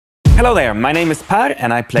Hello there, my name is Per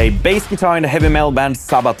and I play bass guitar in the heavy metal band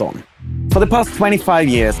Sabaton. For the past 25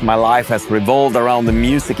 years, my life has revolved around the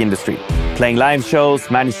music industry, playing live shows,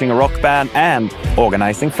 managing a rock band and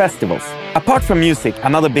organizing festivals. Apart from music,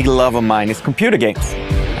 another big love of mine is computer games,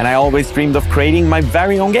 and I always dreamed of creating my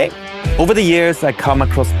very own game. Over the years, I come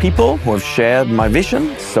across people who have shared my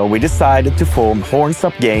vision, so we decided to form Horns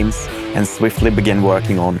Up Games and swiftly begin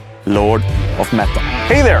working on Lord of Metal.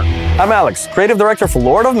 Hey there, I'm Alex, creative director for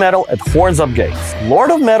Lord of Metal at Horns Up Games.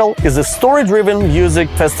 Lord of Metal is a story-driven music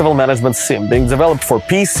festival management sim being developed for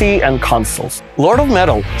PC and consoles. Lord of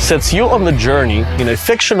Metal sets you on the journey in a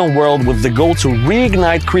fictional world with the goal to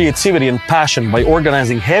reignite creativity and passion by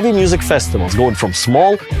organizing heavy music festivals, going from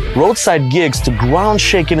small, roadside gigs to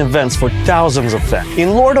ground-shaking events for thousands of fans.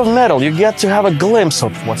 In Lord of Metal, you get to have a glimpse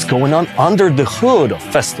of what's going on under the hood of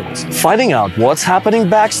festivals, finding out what's happening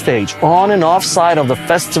backstage, on and off-side of the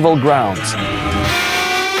festival grounds.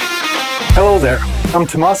 Hello there, I'm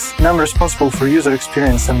Tomas and I'm responsible for user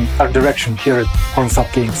experience and art direction here at Horns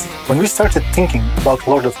Up Games. When we started thinking about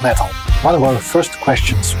Lord of Metal, one of our first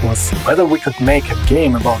questions was whether we could make a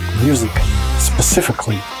game about music,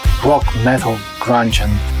 specifically rock, metal, grunge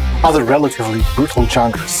and other relatively brutal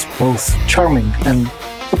genres, both charming and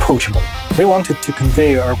approachable. We wanted to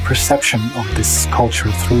convey our perception of this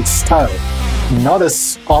culture through its style, not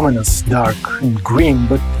as ominous, dark and green,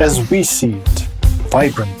 but as we see it,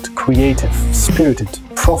 vibrant, creative, spirited,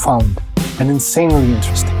 profound and insanely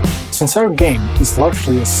interesting. Since our game is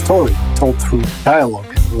largely a story told through dialogue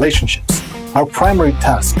and relationships, our primary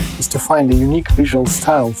task is to find a unique visual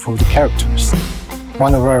style for the characters.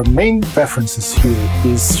 One of our main references here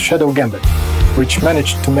is Shadow Gambit, which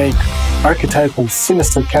managed to make archetypal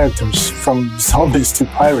sinister characters from zombies to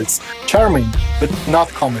pirates charming but not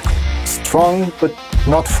comical, strong but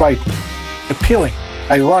not frightening, appealing,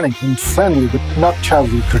 ironic and friendly but not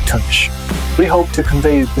childly cartoonish. We hope to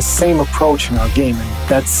convey the same approach in our game, and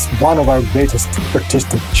that's one of our greatest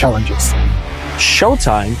artistic challenges.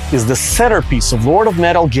 Showtime is the centerpiece of Lord of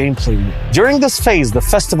Metal gameplay. During this phase, the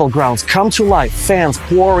festival grounds come to life, fans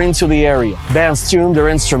pour into the area, bands tune their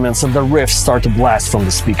instruments and the riffs start to blast from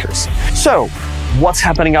the speakers. So, what's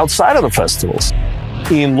happening outside of the festivals?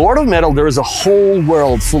 In Lord of Metal, there is a whole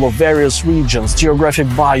world full of various regions, geographic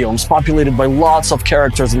biomes, populated by lots of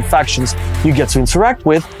characters and factions you get to interact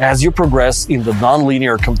with as you progress in the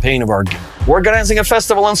non-linear campaign of our game. Organizing a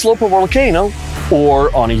festival on slope of a volcano,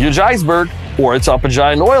 or on a huge iceberg, or atop a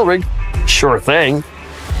giant oil rig, sure thing.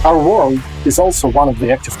 Our world is also one of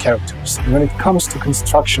the active characters, and when it comes to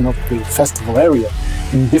construction of the festival area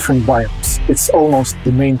in different biomes, it's almost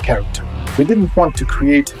the main character. We didn't want to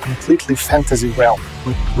create a completely fantasy realm,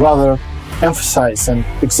 but rather emphasize and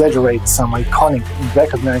exaggerate some iconic and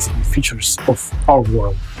recognizable features of our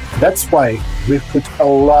world. That's why we've put a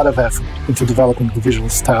lot of effort into developing the visual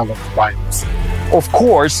style of the biomes. Of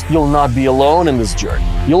course, you'll not be alone in this journey.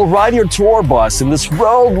 You'll ride your tour bus in this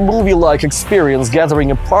road movie-like experience,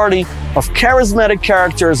 gathering a party of charismatic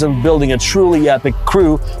characters and building a truly epic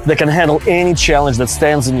crew that can handle any challenge that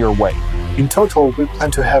stands in your way. In total, we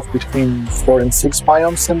plan to have between 4 and 6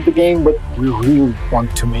 biomes in the game, but we really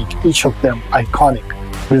want to make each of them iconic,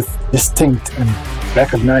 with distinct and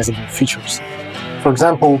recognizable features. For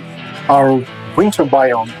example, our winter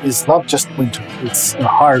biome is not just winter, it's a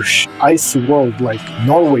harsh, icy world like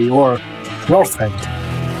Norway or Northend.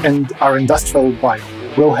 And our industrial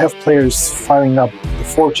biome will have players firing up the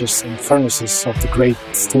forges and furnaces of the great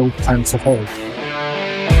steel plants of old.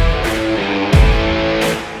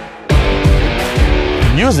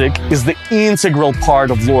 Music is the integral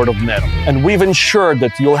part of Lord of Metal, and we've ensured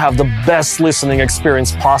that you'll have the best listening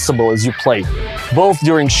experience possible as you play, both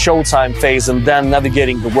during showtime phase and then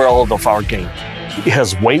navigating the world of our game. It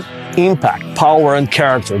has weight, impact, power, and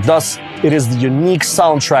character, thus it is the unique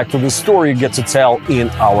soundtrack to the story you get to tell in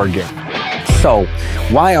our game. So,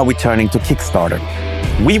 why are we turning to Kickstarter?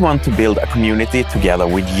 We want to build a community together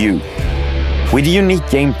with you. With a unique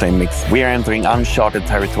gameplay mix, we are entering uncharted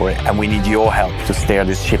territory and we need your help to steer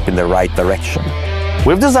this ship in the right direction.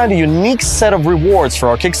 We've designed a unique set of rewards for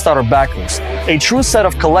our Kickstarter backers, a true set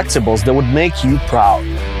of collectibles that would make you proud.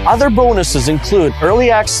 Other bonuses include early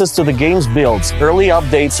access to the game's builds, early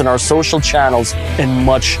updates on our social channels, and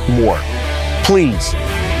much more. Please,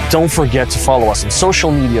 don't forget to follow us on social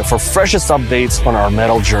media for freshest updates on our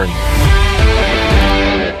metal journey.